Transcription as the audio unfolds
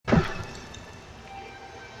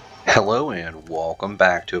Hello and welcome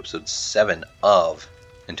back to episode 7 of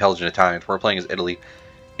Intelligent Italians. We're playing as Italy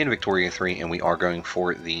in Victoria 3 and we are going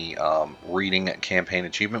for the reading campaign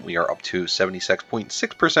achievement. We are up to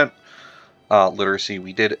 76.6% literacy.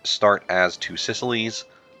 We did start as two Sicilies.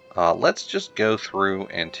 Let's just go through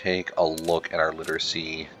and take a look at our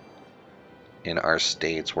literacy in our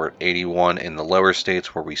states. We're at 81 in the lower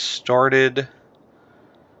states where we started.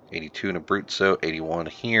 82 in Abruzzo, 81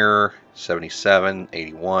 here, 77,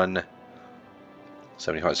 81,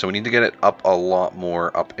 75. So we need to get it up a lot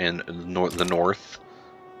more up in the north,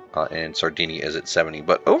 and Sardinia is at 70.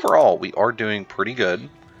 But overall, we are doing pretty good.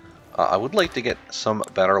 I would like to get some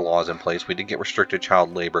better laws in place. We did get restricted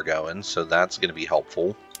child labor going, so that's going to be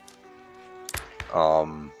helpful.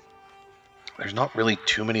 There's not really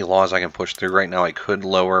too many laws I can push through right now. I could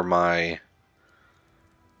lower my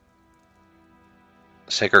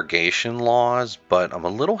segregation laws, but I'm a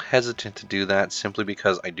little hesitant to do that simply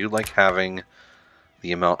because I do like having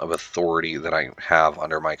the amount of authority that I have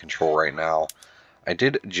under my control right now. I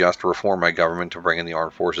did just reform my government to bring in the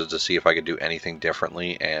armed forces to see if I could do anything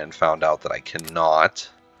differently and found out that I cannot.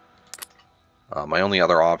 My only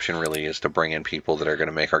other option really is to bring in people that are going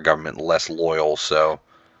to make our government less loyal, so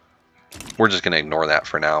we're just going to ignore that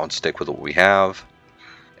for now and stick with what we have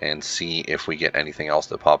and see if we get anything else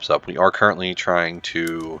that pops up. We are currently trying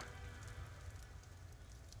to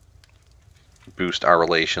boost our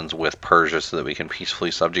relations with Persia so that we can peacefully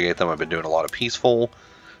subjugate them. I've been doing a lot of peaceful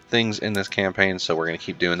things in this campaign, so we're going to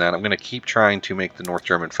keep doing that. I'm going to keep trying to make the North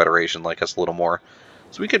German Federation like us a little more.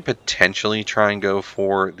 So we could potentially try and go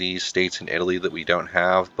for these states in Italy that we don't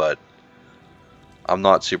have, but I'm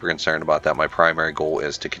not super concerned about that. My primary goal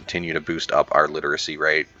is to continue to boost up our literacy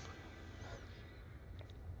rate.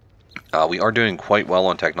 We are doing quite well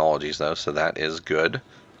on technologies though, so that is good.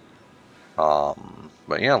 But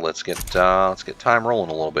yeah, let's get time rolling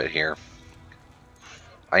a little bit here.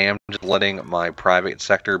 I am just letting my private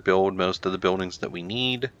sector build most of the buildings that we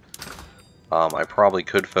need. I probably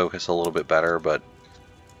could focus a little bit better, but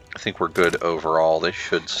I think we're good overall. This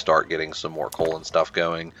should start getting some more coal and stuff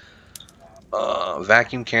going.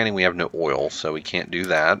 Vacuum canning, we have no oil, so we can't do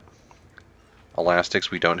that.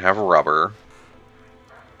 Elastics, we don't have rubber.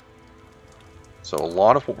 So a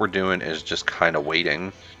lot of what we're doing is just kind of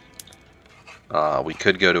waiting. We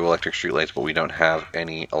could go to electric streetlights, but we don't have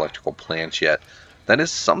any electrical plants yet. That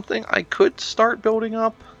is something I could start building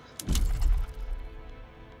up.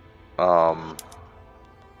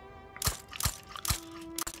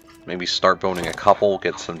 Maybe start building a couple,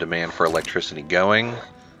 get some demand for electricity going,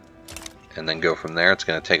 and then go from there. It's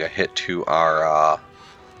going to take a hit to our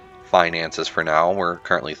finances for now. We're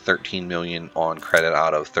currently 13 million on credit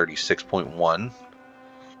out of 36.1,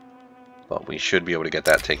 but we should be able to get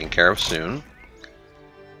that taken care of soon.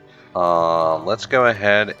 Let's go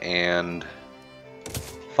ahead and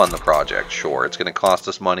fund the project. Sure, it's going to cost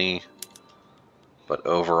us money, but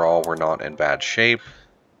overall we're not in bad shape.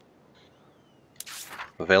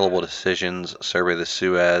 Available decisions, survey the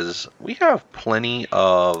Suez. We have plenty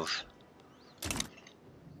of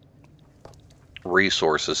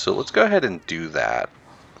resources, so let's go ahead and do that.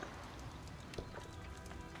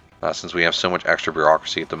 Since we have so much extra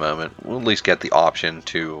bureaucracy at the moment, we'll at least get the option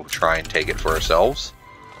to try and take it for ourselves.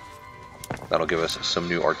 That'll give us some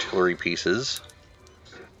new artillery pieces.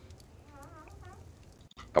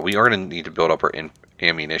 We are going to need to build up our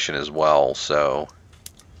ammunition as well, so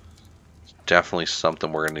it's definitely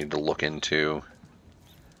something we're going to need to look into.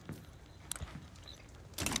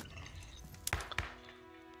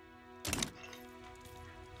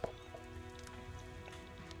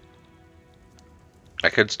 I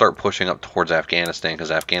could start pushing up towards Afghanistan, because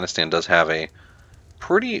Afghanistan does have a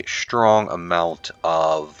pretty strong amount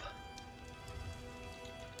of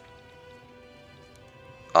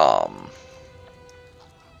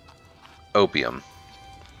opium.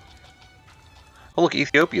 Oh look,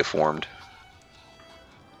 Ethiopia formed.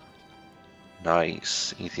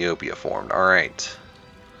 Nice. Ethiopia formed. Alright.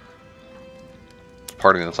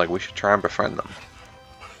 Part of me that's like, we should try and befriend them.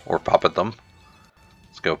 Or puppet them.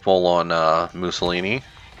 Let's go full on Mussolini.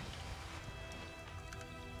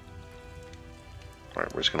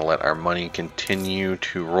 Alright, we're just going to let our money continue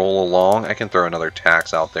to roll along. I can throw another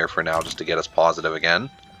tax out there for now just to get us positive again.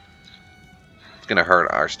 It's going to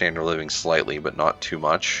hurt our standard of living slightly, but not too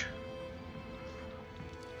much.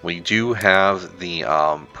 We do have the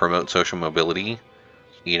Promote Social Mobility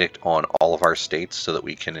edict on all of our states so that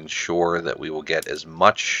we can ensure that we will get as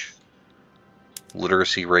much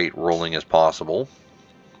literacy rate rolling as possible.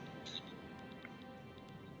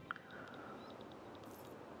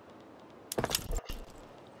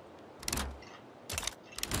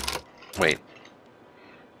 Wait.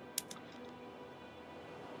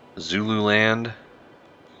 Zululand.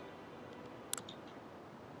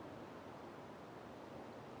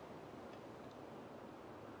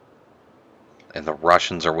 And the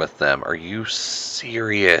Russians are with them. Are you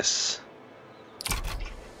serious?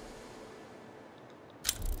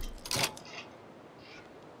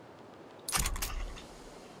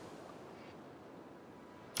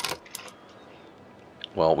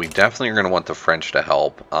 Well, we definitely are going to want the French to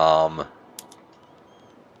help. I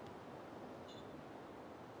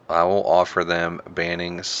will offer them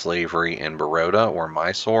banning slavery in Baroda or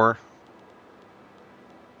Mysore.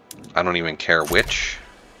 I don't even care which.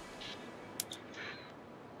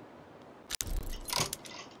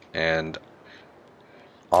 And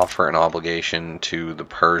offer an obligation to the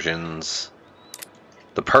Persians.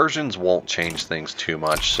 The Persians won't change things too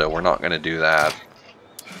much, so we're not going to do that.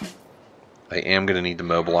 I am going to need to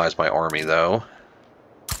mobilize my army, though.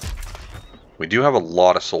 We do have a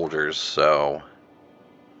lot of soldiers, so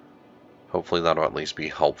hopefully that'll at least be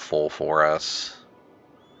helpful for us.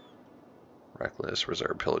 Reckless,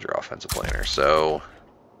 reserve, pillager, offensive planner. So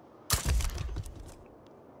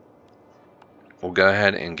we'll go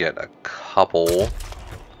ahead and get a couple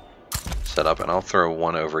set up, and I'll throw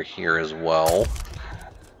one over here as well.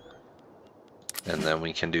 And then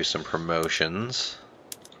we can do some promotions.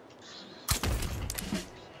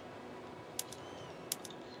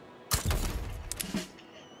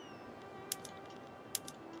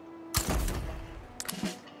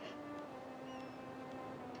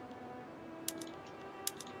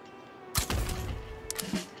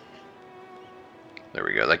 There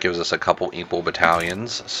we go. That gives us a couple equal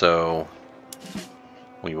battalions. So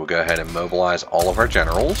we will go ahead and mobilize all of our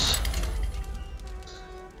generals.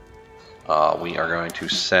 We are going to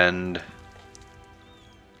send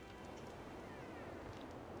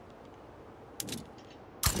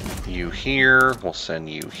you here. We'll send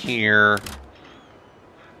you here.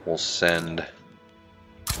 We'll send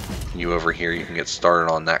you over here. You can get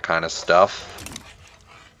started on that kind of stuff.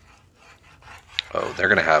 Oh, they're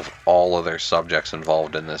going to have all of their subjects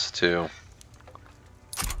involved in this too.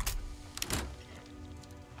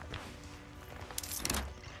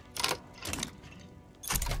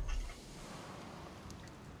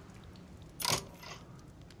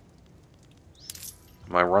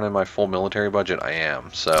 Am I running my full military budget? I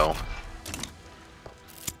am, so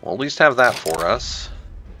we'll at least have that for us.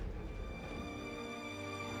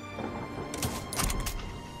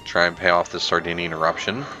 Try and pay off this Sardinian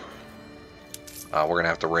eruption. We're going to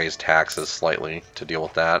have to raise taxes slightly to deal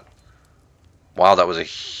with that. Wow, that was a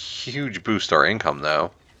huge boost to our income,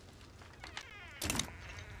 though.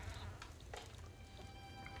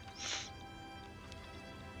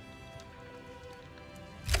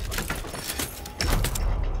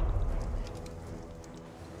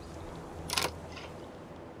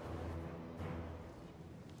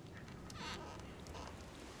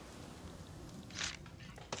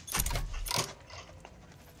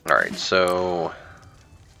 Alright, so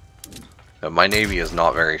my navy is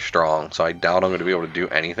not very strong, so I doubt I'm going to be able to do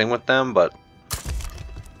anything with them, but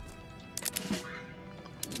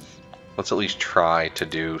let's at least try to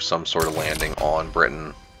do some sort of landing on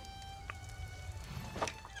Britain.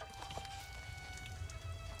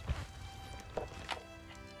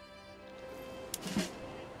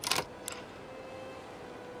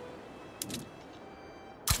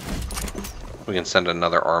 We can send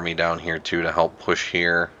another army down here too to help push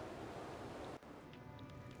here.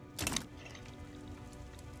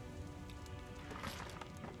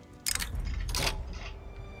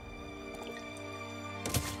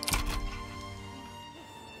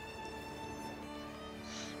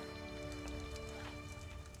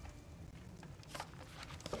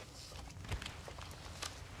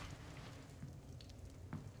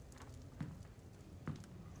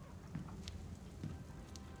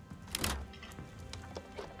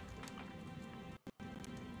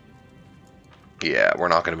 Yeah, we're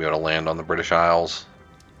not going to be able to land on the British Isles.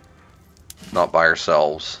 Not by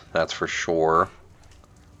ourselves, that's for sure.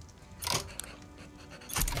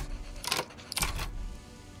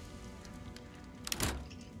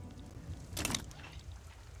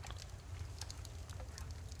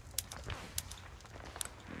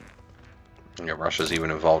 Yeah, Russia's even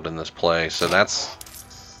involved in this play, so that's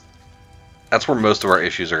where most of our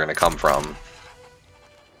issues are going to come from,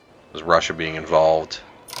 is Russia being involved.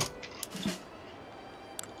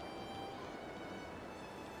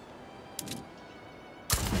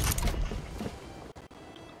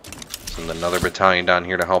 Send another battalion down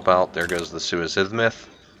here to help out. There goes the Suez.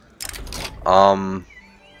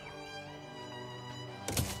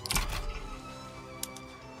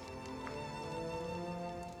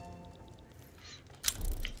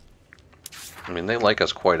 I mean, they like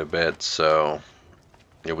us quite a bit, so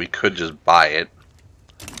yeah, we could just buy it.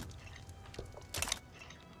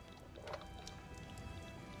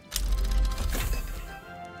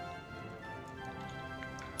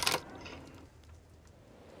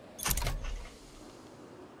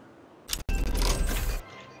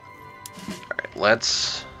 Alright,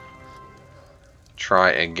 let's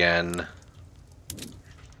try again.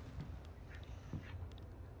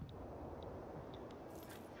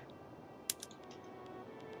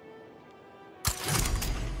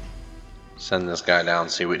 Send this guy down,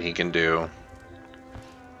 see what he can do.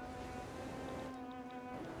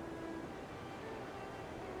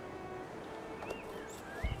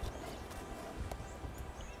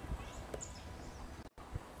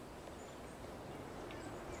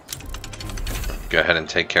 Go ahead and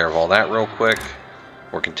take care of all that real quick.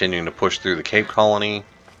 We're continuing to push through the Cape Colony.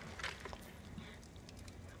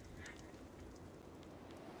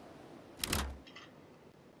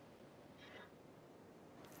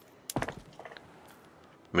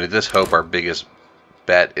 I mean, I just hope our biggest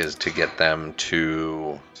bet is to get them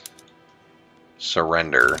to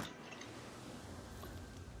surrender.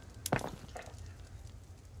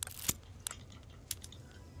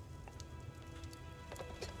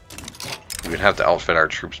 We'd have to outfit our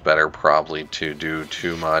troops better, probably, to do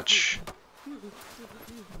too much.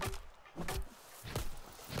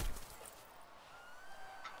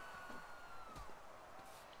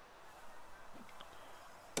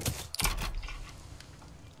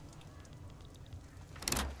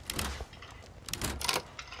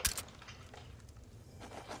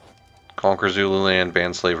 Conquer Zululand,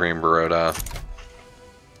 ban slavery in Baroda.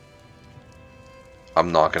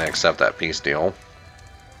 I'm not going to accept that peace deal.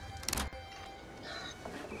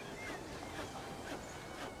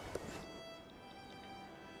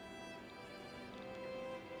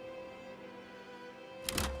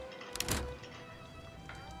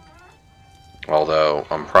 Although,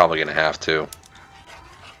 I'm probably going to have to.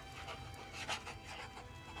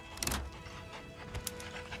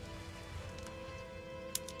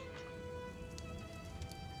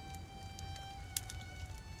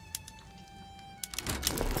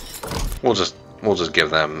 We'll just give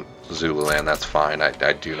them Zululand, that's fine.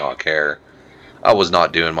 I do not care. I was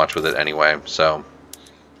not doing much with it anyway, so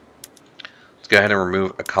let's go ahead and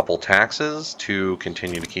remove a couple taxes to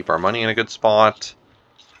continue to keep our money in a good spot.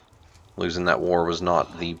 Losing that war was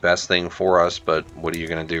not the best thing for us, but what are you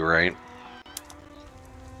going to do, right?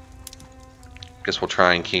 Guess we'll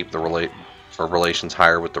try and keep the relations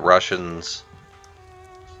higher with the Russians.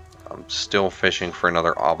 I'm still fishing for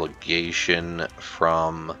another obligation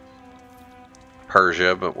from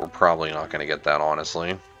Persia, but we're probably not going to get that,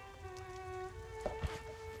 honestly.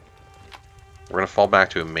 We're going to fall back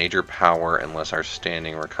to a major power unless our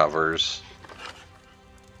standing recovers.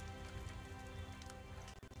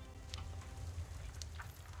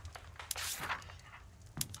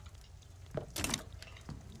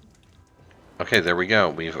 Okay, there we go.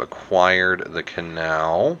 We've acquired the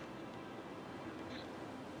canal.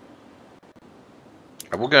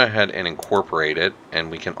 I will go ahead and incorporate it,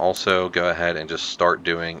 and we can also go ahead and just start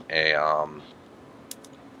doing a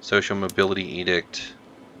social mobility edict,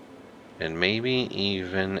 and maybe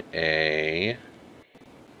even a...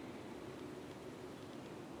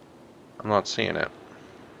 I'm not seeing it.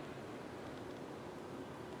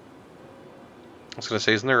 I was going to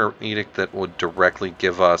say, isn't there an edict that would directly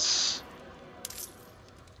give us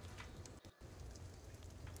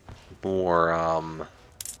more, I'll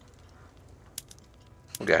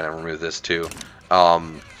go ahead and remove this too.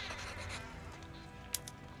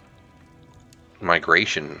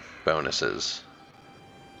 Migration bonuses.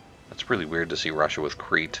 That's really weird to see Russia with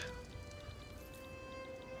Crete.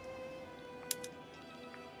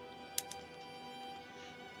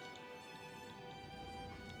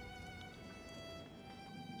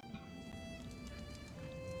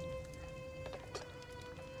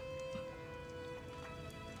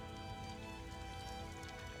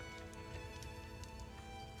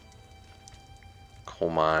 Coal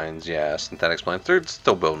mines, yeah, synthetics plants. They're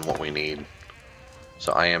still building what we need.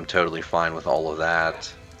 So I am totally fine with all of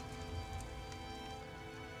that.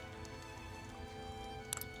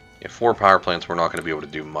 Yeah, 4 power plants, we're not going to be able to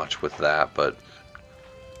do much with that, but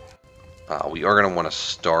we are going to want to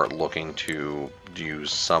start looking to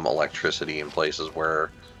use some electricity in places where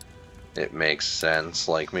it makes sense.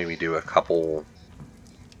 Like maybe do a couple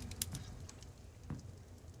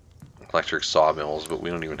electric sawmills, but we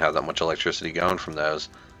don't even have that much electricity going from those.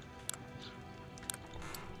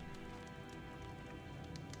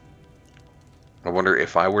 I wonder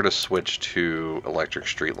if I were to switch to electric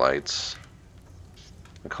streetlights,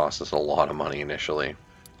 it costs us a lot of money initially.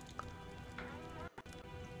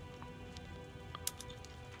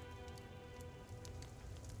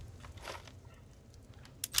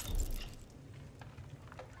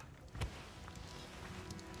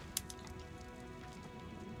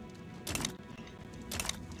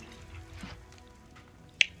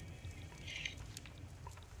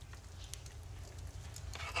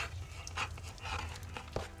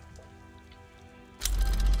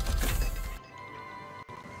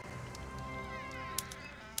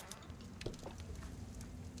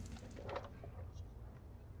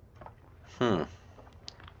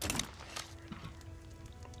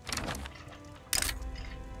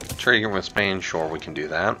 Trading with Spain, sure, we can do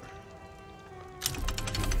that.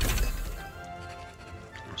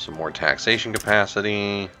 Some more taxation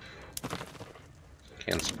capacity.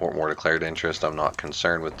 Can support more declared interest. I'm not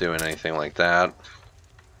concerned with doing anything like that.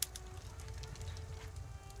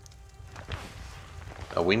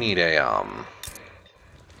 Oh, we need a,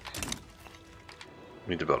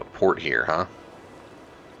 we need to build a port here, huh?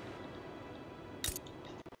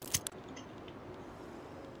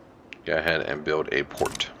 Go ahead and build a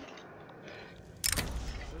port.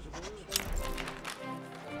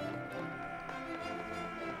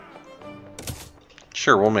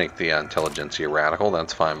 Sure, we'll make the intelligentsia radical.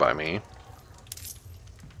 That's fine by me.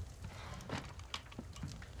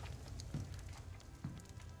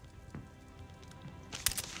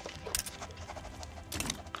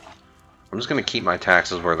 I'm just going to keep my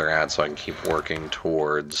taxes where they're at so I can keep working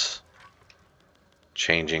towards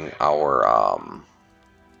changing our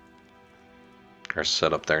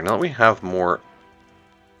setup there. Now that we have more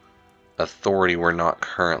authority we're not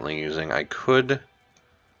currently using, I could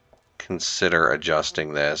consider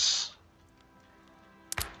adjusting this.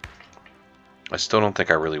 I still don't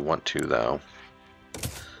think I really want to, though.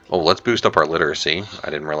 Oh, let's boost up our literacy. I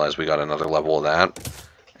didn't realize we got another level of that.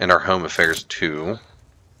 And our home affairs, too.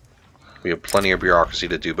 We have plenty of bureaucracy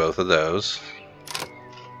to do both of those.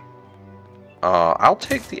 I'll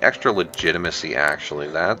take the extra legitimacy, actually.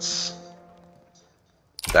 That's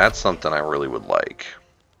something I really would like.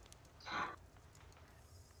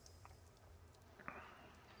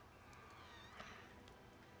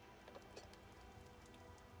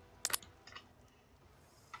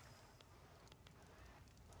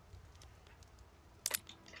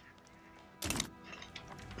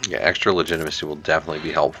 Yeah, extra legitimacy will definitely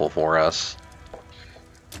be helpful for us.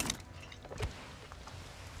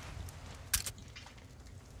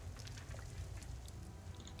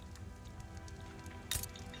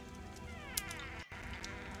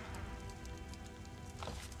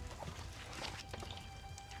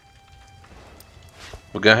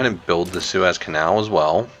 We'll go ahead and build the Suez Canal as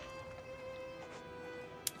well.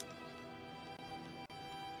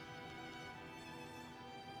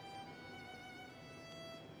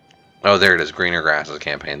 Oh, there it is, Greener Grasses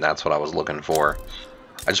campaign. That's what I was looking for.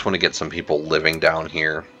 I just want to get some people living down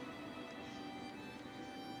here,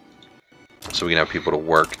 so we can have people to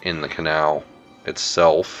work in the canal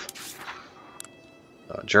itself.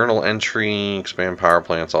 Journal entry, expand power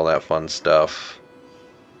plants, all that fun stuff.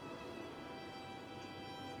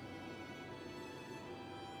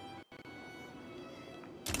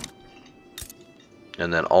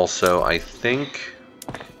 And then also, I think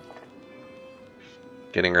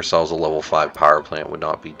getting ourselves a level 5 power plant would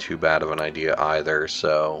not be too bad of an idea either,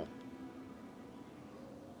 so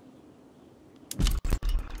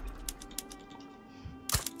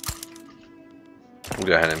we'll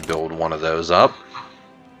go ahead and build one of those up.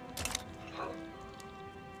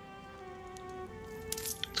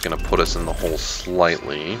 It's going to put us in the hole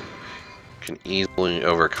slightly. Can easily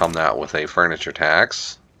overcome that with a furniture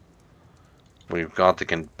tax. We've got the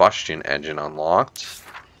combustion engine unlocked.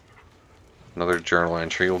 Another journal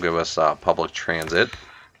entry will give us public transit.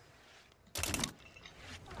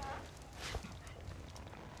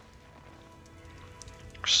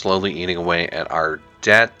 We're slowly eating away at our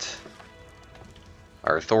debt.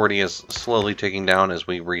 Our authority is slowly ticking down as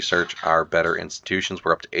we research our better institutions.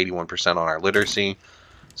 We're up to 81% on our literacy,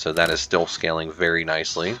 so that is still scaling very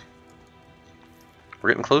nicely.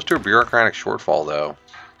 We're getting close to a bureaucratic shortfall, though.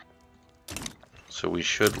 So we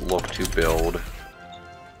should look to build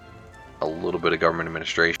a little bit of government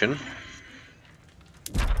administration.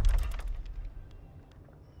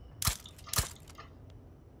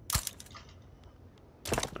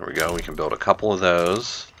 There we go, we can build a couple of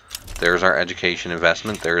those. There's our education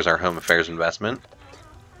investment, there's our home affairs investment,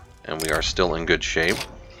 and we are still in good shape.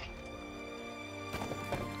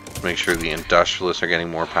 Make sure the industrialists are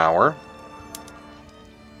getting more power.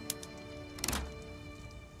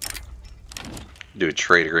 Do a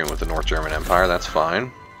trade agreement with the North German Empire, that's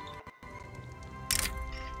fine.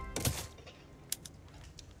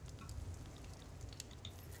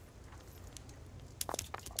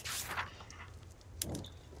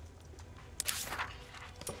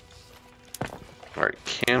 Alright,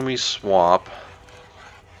 can we swap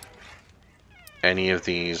any of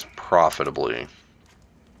these profitably?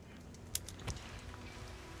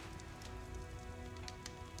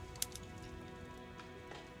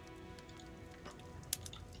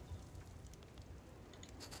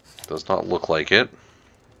 Does not look like it.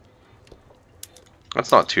 That's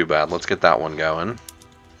not too bad. Let's get that one going.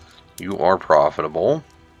 You are profitable.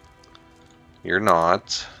 You're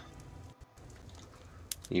not.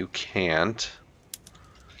 You can't.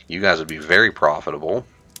 You guys would be very profitable.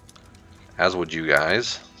 As would you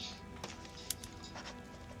guys.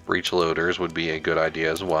 Breech loaders would be a good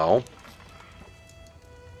idea as well.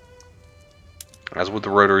 As would the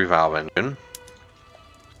rotary valve engine.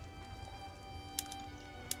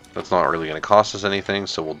 That's not really going to cost us anything,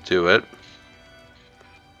 so we'll do it.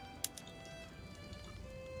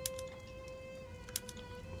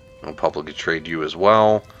 I'll publicly trade you as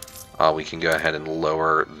well. We can go ahead and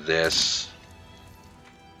lower this.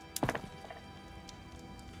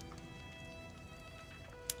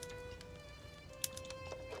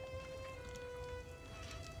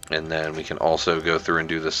 And then we can also go through and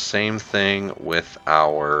do the same thing with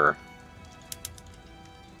our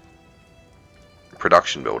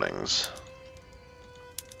production buildings.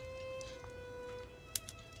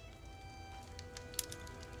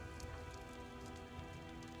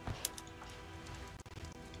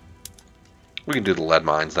 We can do the lead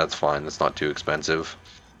mines, that's fine, that's not too expensive.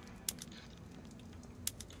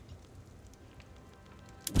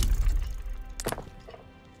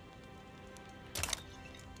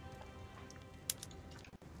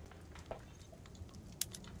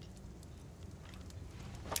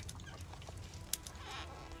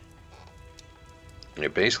 Yeah,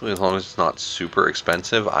 basically, as long as it's not super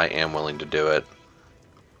expensive, I am willing to do it.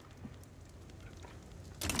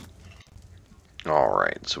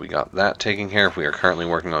 Alright, so we got that taken care of. We are currently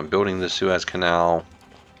working on building the Suez Canal.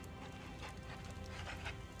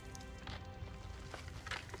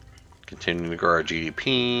 Continuing to grow our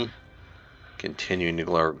GDP. Continuing to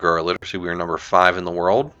grow our literacy. We are number 5 in the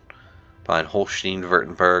world. Behind Holstein,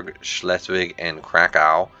 Württemberg, Schleswig, and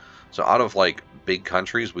Krakow. So out of like big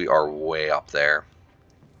countries, we are way up there.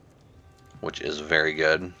 Which is very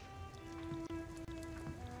good.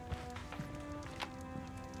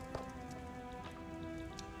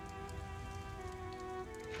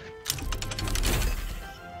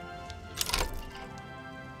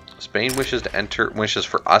 Spain wishes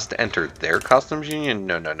for us to enter their customs union?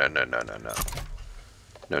 No.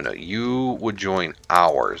 No, you would join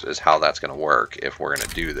ours is how that's going to work if we're going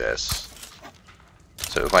to do this.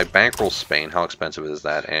 So if I bankroll Spain, how expensive is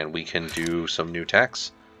that? And we can do some new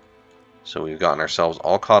techs. So we've gotten ourselves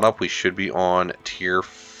all caught up. We should be on tier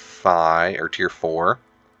 5 or tier 4.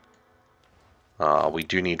 We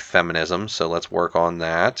do need feminism, so let's work on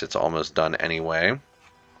that. It's almost done anyway.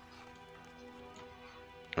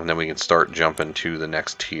 And then we can start jumping to the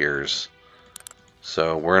next tiers.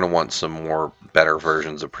 So we're going to want some more better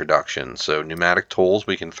versions of production. So pneumatic tools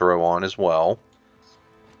we can throw on as well.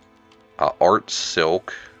 Art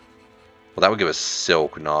silk. Well, that would give us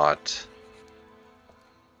silk, not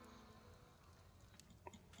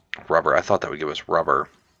rubber. I thought that would give us rubber.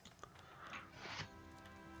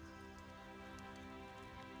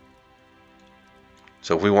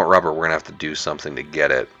 So if we want rubber, we're going to have to do something to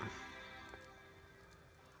get it.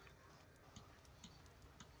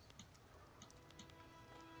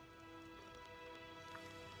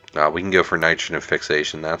 We can go for nitrogen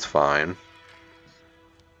fixation, that's fine.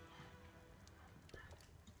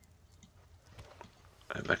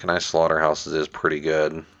 Mechanized slaughterhouses is pretty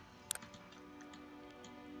good.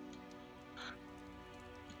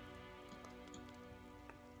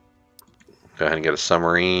 Go ahead and get a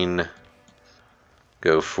submarine.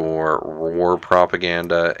 Go for war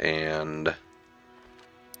propaganda and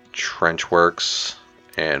trench works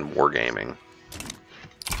and wargaming.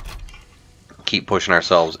 Keep pushing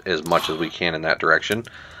ourselves as much as we can in that direction,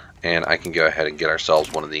 and I can go ahead and get ourselves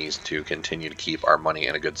one of these to continue to keep our money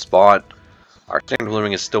in a good spot. Our standard of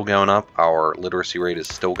living is still going up. Our literacy rate is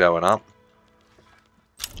still going up.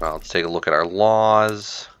 Let's take a look at our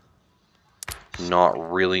laws.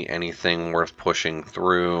 Not really anything worth pushing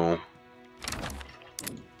through.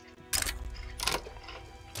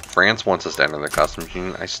 France wants us to enter the customs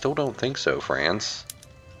union. I still don't think so, France.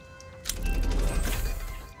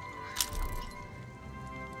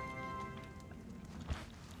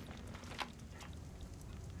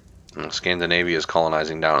 Scandinavia is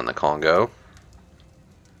colonizing down in the Congo.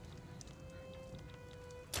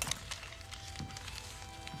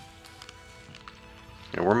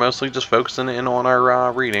 And we're mostly just focusing in on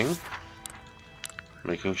our reading.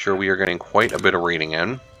 Making sure we are getting quite a bit of reading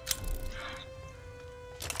in.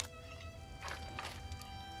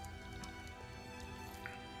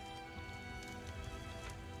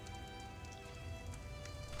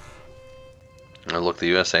 And look, the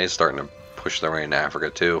USA is starting to push their way into Africa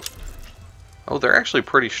too. Oh, they're actually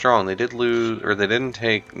pretty strong. They did lose, or they didn't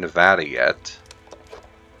take Nevada yet.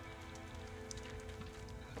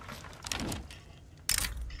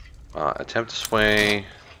 Attempt to sway.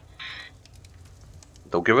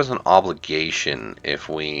 They'll give us an obligation if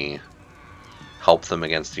we help them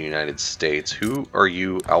against the United States. Who are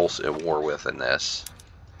you else at war with in this?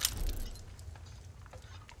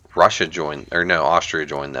 Russia joined, or no, Austria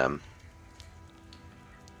joined them.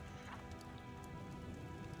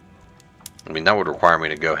 I mean, that would require me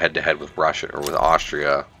to go head-to-head with Russia or with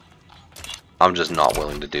Austria. I'm just not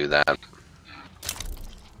willing to do that.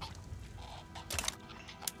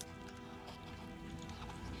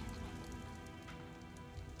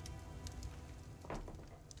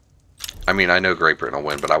 I mean, I know Great Britain will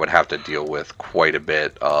win, but I would have to deal with quite a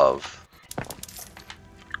bit of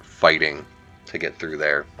fighting to get through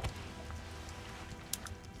there.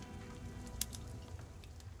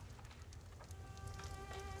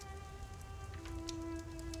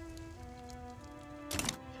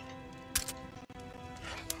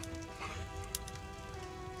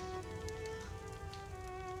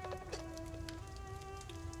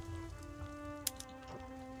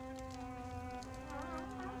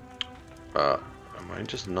 Am I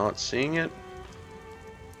just not seeing it?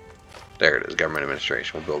 There it is, government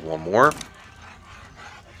administration. We'll build one more.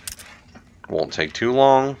 Won't take too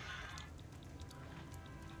long.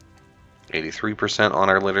 83% on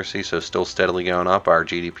our literacy, so still steadily going up. Our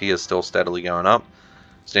GDP is still steadily going up.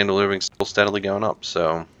 Standard of living still steadily going up,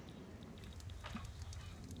 so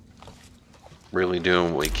really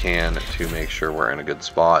doing what we can to make sure we're in a good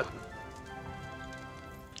spot.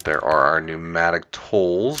 There are our pneumatic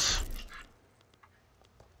tolls.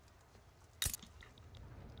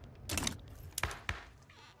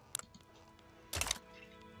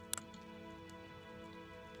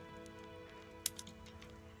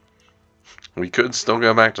 We could still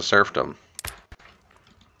go back to serfdom.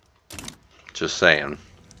 Just saying.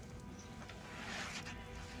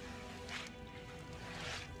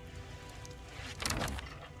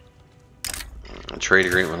 A trade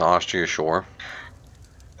agreement with Austria, sure.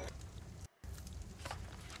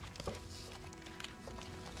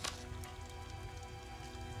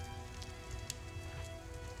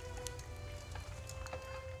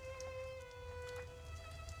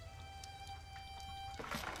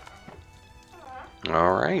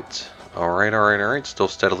 Alright. Still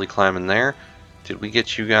steadily climbing there. Did we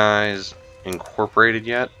get you guys incorporated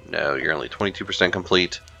yet? No, you're only 22%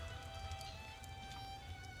 complete.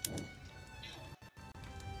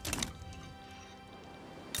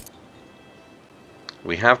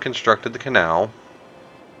 We have constructed the canal.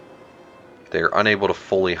 They're unable to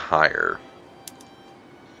fully hire.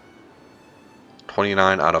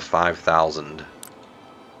 29 out of 5,000.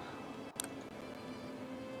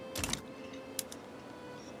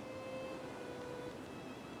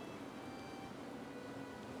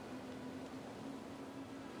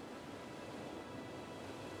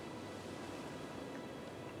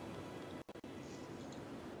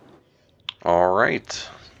 Alright.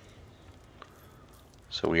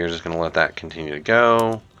 So we are just going to let that continue to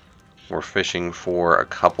go. We're fishing for a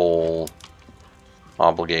couple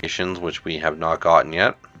obligations, which we have not gotten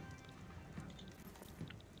yet.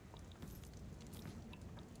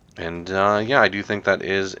 And yeah, I do think that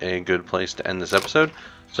is a good place to end this episode.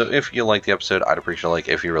 So if you liked the episode, I'd appreciate a like.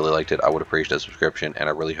 If you really liked it, I would appreciate a subscription, and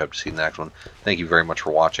I really hope to see you in the next one. Thank you very much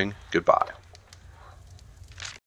for watching. Goodbye.